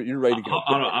ahead. You're ready to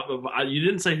go. You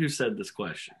didn't say who said this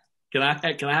question. Can I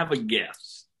have a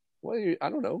guess? Well, I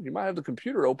don't know. You might have the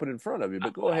computer open in front of you,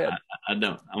 but go ahead. I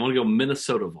don't. I want to go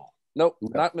Minnesota Vol. Nope,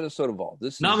 not Minnesota Vol.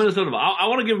 Not Minnesota Vol. I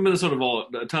want to give Minnesota Vol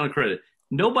a ton of credit.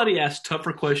 Nobody asks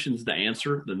tougher questions to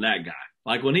answer than that guy.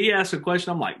 Like when he asks a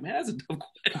question, I'm like, man, that's a tough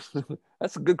question.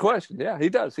 That's a good question. Yeah, he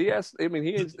does. He has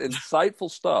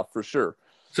insightful stuff for sure.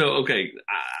 So, okay,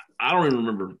 I don't even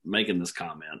remember making this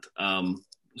comment.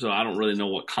 So I don't really know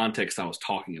what context I was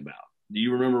talking about. Do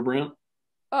you remember, Brent?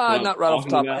 Not right off the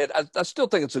top of my head. I still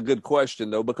think it's a good question,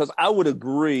 though, because I would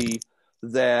agree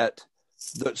that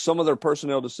some of their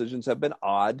personnel decisions have been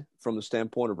odd from the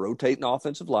standpoint of rotating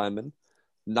offensive linemen,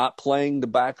 not playing the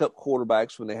backup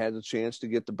quarterbacks when they had the chance to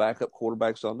get the backup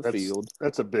quarterbacks on the field.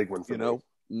 That's a big one for me.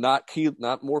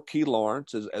 Not more Key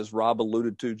Lawrence, as Rob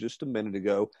alluded to just a minute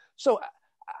ago. So,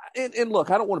 and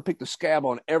look, I don't want to pick the scab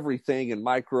on everything and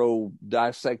micro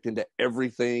dissect into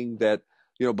everything that,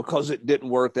 because it didn't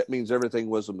work, that means everything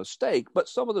was a mistake. But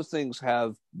some of the things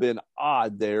have been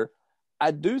odd there. I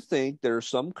do think there are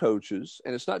some coaches,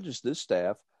 and it's not just this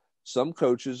staff, some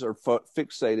coaches are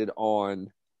fixated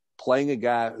on playing a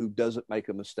guy who doesn't make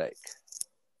a mistake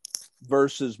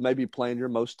versus maybe playing your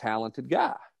most talented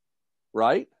guy,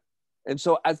 right? And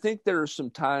so I think there are some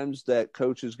times that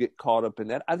coaches get caught up in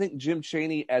that. I think Jim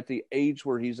Chaney, at the age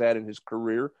where he's at in his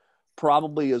career,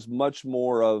 probably is much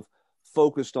more of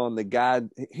focused on the guy,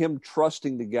 him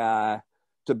trusting the guy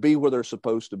to be where they're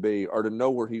supposed to be or to know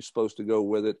where he's supposed to go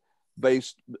with it,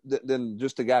 than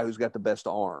just the guy who's got the best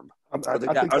arm or the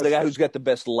guy who's got the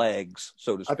best legs,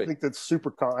 so to speak. I think that's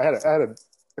super. I had an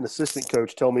assistant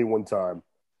coach tell me one time,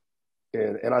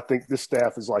 and I think this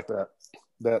staff is like that.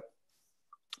 That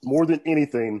more than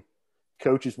anything,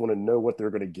 coaches want to know what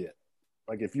they're going to get.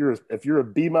 Like if you're a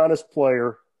B-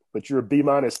 player, but you're a B-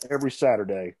 every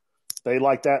Saturday, They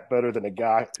like that better than a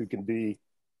guy who can be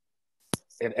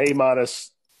an A-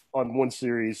 on one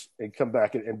series and come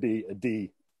back and be a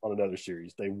D on another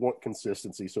series. They want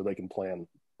consistency so they can plan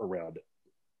around it.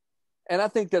 And I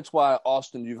think that's why,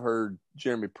 Austin, you've heard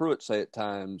Jeremy Pruitt say at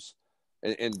times,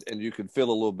 and you can feel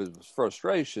a little bit of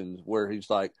frustration where he's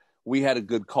like, we had a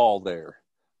good call there,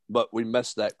 but we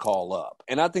messed that call up.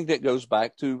 And I think that goes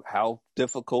back to how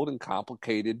difficult and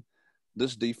complicated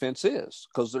this defense is,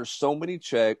 because there's so many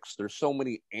checks, there's so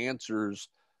many answers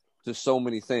to so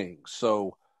many things.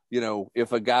 So,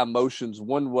 if a guy motions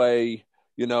one way,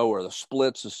 or the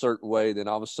splits a certain way, then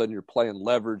all of a sudden you're playing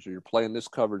leverage or you're playing this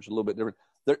coverage a little bit different.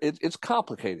 It's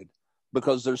complicated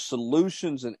because there's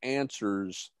solutions and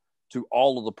answers to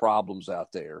all of the problems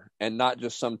out there, and not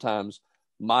just sometimes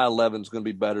my 11 is going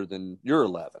to be better than your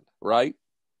 11, right?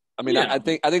 I mean, yeah. I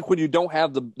think when you don't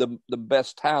have the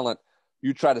best talent,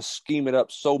 you try to scheme it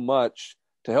up so much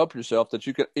to help yourself that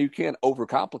you can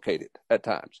overcomplicate it at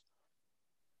times.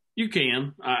 You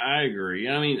can. I agree.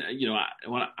 I mean,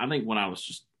 I think when I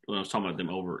was talking about them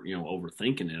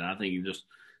overthinking it, I think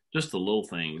just the little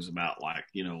things about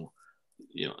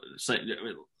say,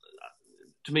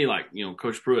 to me,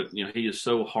 Coach Pruitt, he is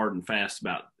so hard and fast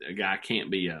about a guy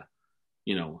can't be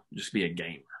just be a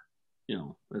gamer.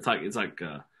 It's like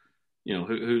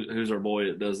who's our boy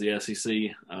that does the SEC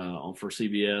for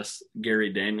CBS,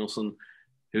 Gary Danielson,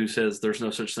 who says there's no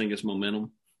such thing as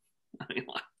momentum. I mean,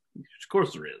 of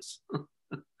course there is.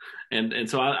 and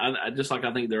so I just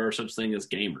I think there are such things as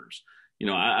gamers.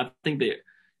 I think they,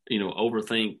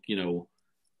 overthink,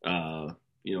 a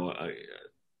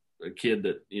kid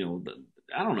that,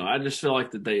 I don't know. I just feel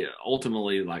like that they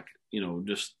ultimately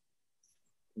just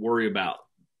worry about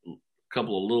a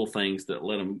couple of little things that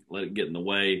let it get in the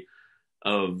way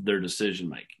of their decision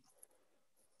making.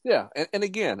 Yeah. And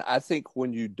again, I think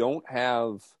when you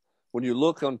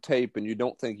look on tape and you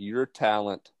don't think your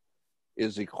talent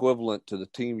is equivalent to the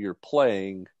team you're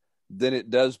playing, then it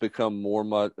does become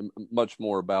much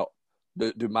more about,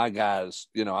 do my guys,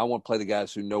 I want to play the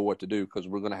guys who know what to do, because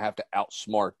we're going to have to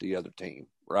outsmart the other team,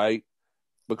 right?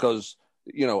 Because,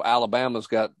 Alabama's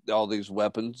got all these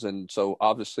weapons, and so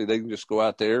obviously they can just go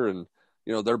out there and,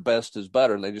 their best is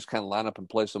better, and they just kind of line up and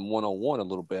play some one-on-one a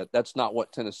little bit. That's not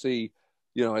what Tennessee,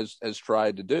 has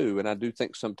tried to do. And I do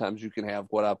think sometimes you can have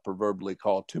what I proverbially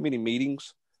call too many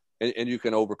meetings, and you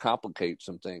can overcomplicate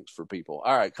some things for people.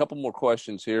 All right, a couple more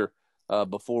questions here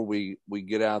before we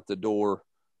get out the door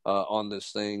on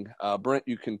this thing. Brent,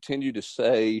 you continue to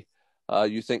say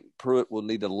you think Pruitt will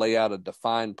need to lay out a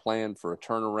defined plan for a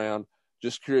turnaround.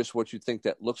 Just curious what you think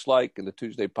that looks like. In the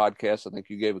Tuesday podcast, I think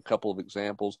you gave a couple of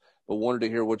examples, but wanted to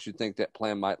hear what you think that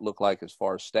plan might look like as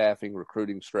far as staffing,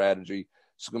 recruiting strategy,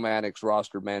 schematics,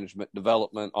 roster management,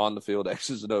 development, on the field,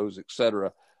 X's and O's, et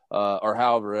cetera, or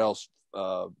however else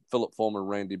Philip Fulmer,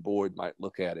 Randy Boyd might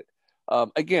look at it.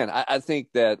 Again, I think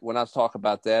that when I talk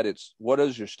about that, it's what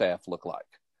does your staff look like?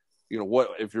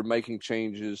 What if you're making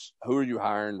changes? Who are you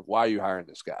hiring? Why are you hiring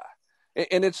this guy?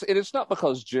 And it's not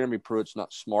because Jeremy Pruitt's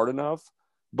not smart enough,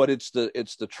 but it's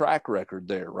the track record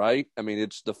there, right? I mean,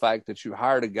 it's the fact that you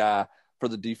hired a guy for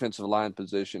the defensive line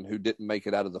position who didn't make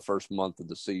it out of the first month of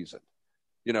the season.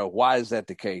 Why is that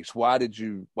the case? Why did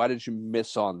you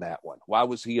miss on that one? Why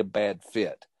was he a bad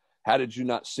fit? How did you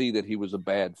not see that he was a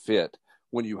bad fit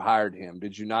when you hired him?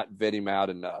 Did you not vet him out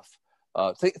enough?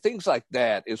 Things like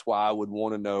that is why I would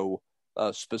want to know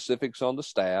specifics on the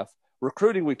staff.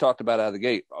 Recruiting, we talked about out of the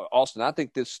gate. Austin, I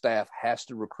think this staff has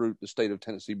to recruit the state of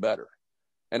Tennessee better.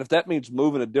 And if that means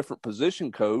moving a different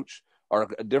position coach or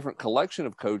a different collection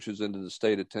of coaches into the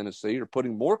state of Tennessee, or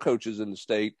putting more coaches in the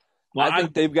state, I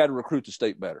think they've got to recruit the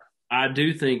state better. I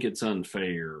do think it's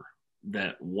unfair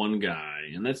that one guy,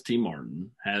 and that's T. Martin,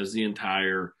 has the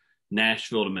entire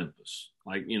Nashville to Memphis.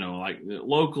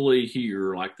 Locally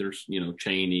here, there's,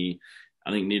 Cheney. I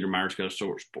think Niedermeyer's got a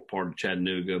sort of part of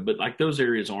Chattanooga, but those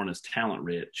areas aren't as talent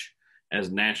rich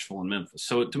as Nashville and Memphis.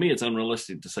 So to me, it's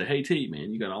unrealistic to say, hey, T,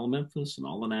 man, you got all of Memphis and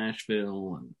all of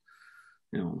Nashville. And,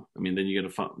 then you got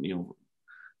to,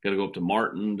 got to go up to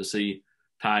Martin to see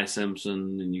Ty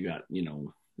Simpson, and you got,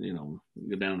 go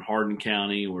down in Hardin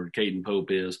County where Caden Pope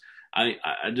is. I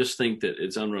just think that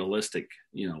it's unrealistic,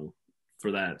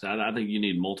 for that. I think you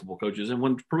need multiple coaches. And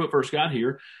when Pruitt first got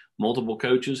here, multiple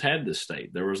coaches had this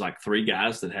state. There was 3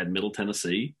 guys that had Middle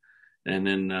Tennessee, and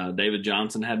then David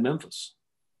Johnson had Memphis.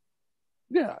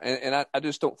 Yeah, and I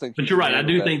just don't think. But you're right. I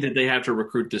do think that they have to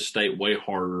recruit this state way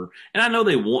harder, and I know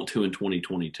they want to in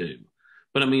 2022.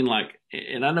 But I mean,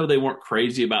 and I know they weren't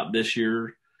crazy about this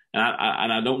year, and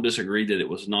I don't disagree that it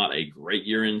was not a great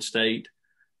year in state,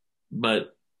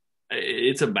 but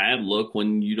it's a bad look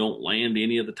when you don't land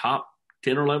any of the top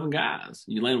 10 or 11 guys.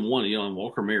 You land one, you land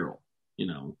Walker Merrill.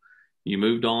 You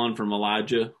moved on from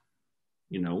Elijah,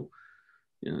 you know,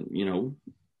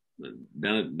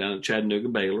 down at Chattanooga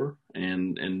Baylor,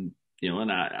 and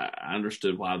I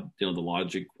understood why, the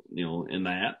logic, in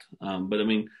that. But I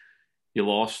mean, you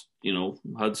lost,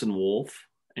 Hudson Wolf,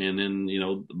 and then,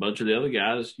 a bunch of the other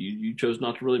guys you chose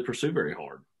not to really pursue very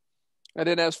hard. And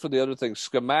then as for the other things,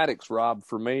 schematics, Rob,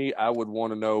 for me, I would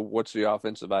want to know what's the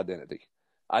offensive identity.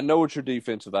 I know what your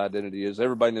defensive identity is.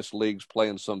 Everybody in this league's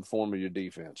playing some form of your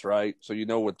defense, right? So you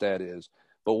know what that is.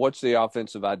 But what's the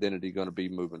offensive identity going to be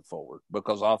moving forward?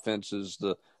 Because offense is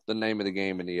the name of the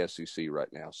game in the SEC right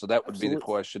now. So that would be the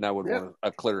question I would want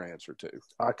a clear answer to.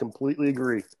 I completely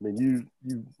agree. I mean,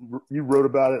 you wrote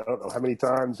about it, I don't know how many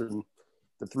times, in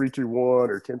the 3-2-1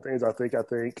 or 10 things I think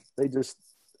they just,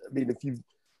 I mean,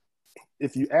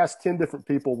 if you ask 10 different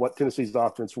people what Tennessee's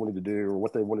offense wanted to do or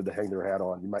what they wanted to hang their hat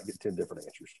on, you might get 10 different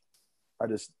answers. I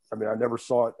never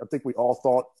saw it. I think we all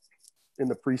thought in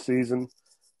the preseason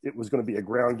it was going to be a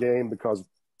ground game because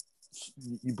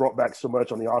you brought back so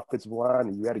much on the offensive line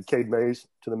and you added Cade Mays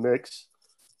to the mix.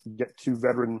 You get 2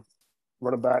 veteran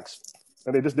running backs,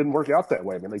 and it just didn't work out that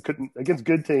way. I mean, they couldn't, against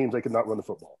good teams, they could not run the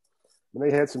football. And they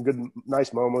had some good,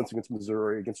 nice moments against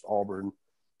Missouri, against Auburn,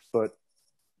 but,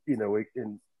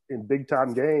 in big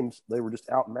time games, they were just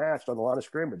outmatched on the line of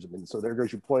scrimmage. I mean, so there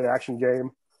goes your play action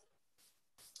game.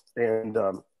 And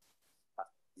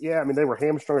they were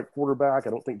hamstrung at quarterback. I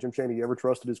don't think Jim Chaney ever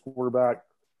trusted his quarterback,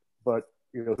 but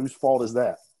whose fault is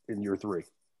that in year 3?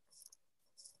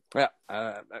 Yeah.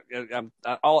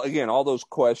 All those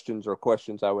questions are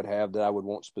questions I would have that I would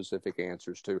want specific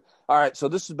answers to. All right. So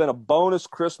this has been a bonus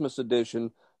Christmas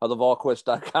edition of the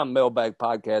Volquest.com mailbag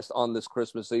podcast on this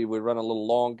Christmas Eve. We run a little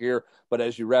long here, but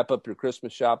as you wrap up your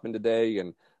Christmas shopping today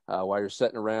and while you're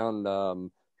sitting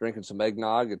around drinking some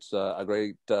eggnog, it's a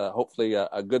great, hopefully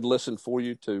a good listen for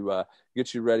you to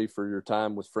get you ready for your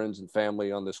time with friends and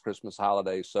family on this Christmas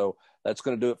holiday. So that's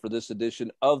going to do it for this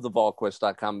edition of the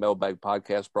Volquest.com mailbag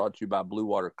podcast, brought to you by Blue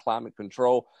Water Climate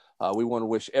Control. We want to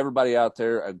wish everybody out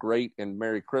there a great and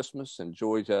Merry Christmas.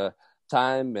 Enjoy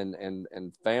time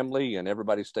and family, and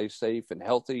everybody stay safe and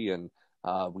healthy. And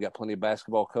we got plenty of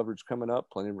basketball coverage coming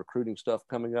up, plenty of recruiting stuff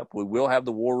coming up. We will have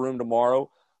the War Room tomorrow,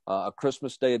 a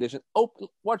Christmas Day edition.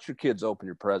 Watch your kids open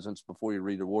your presents before you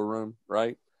read the War Room,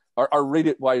 right? Or read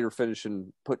it while you're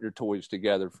finishing putting your toys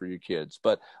together for your kids.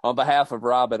 But on behalf of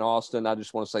Rob and Austin, I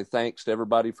just want to say thanks to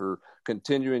everybody for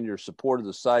continuing your support of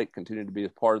the site, continuing to be a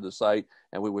part of the site,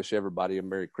 and we wish everybody a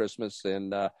Merry Christmas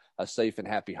and a safe and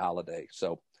happy holiday.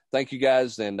 So thank you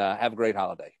guys, and have a great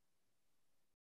holiday.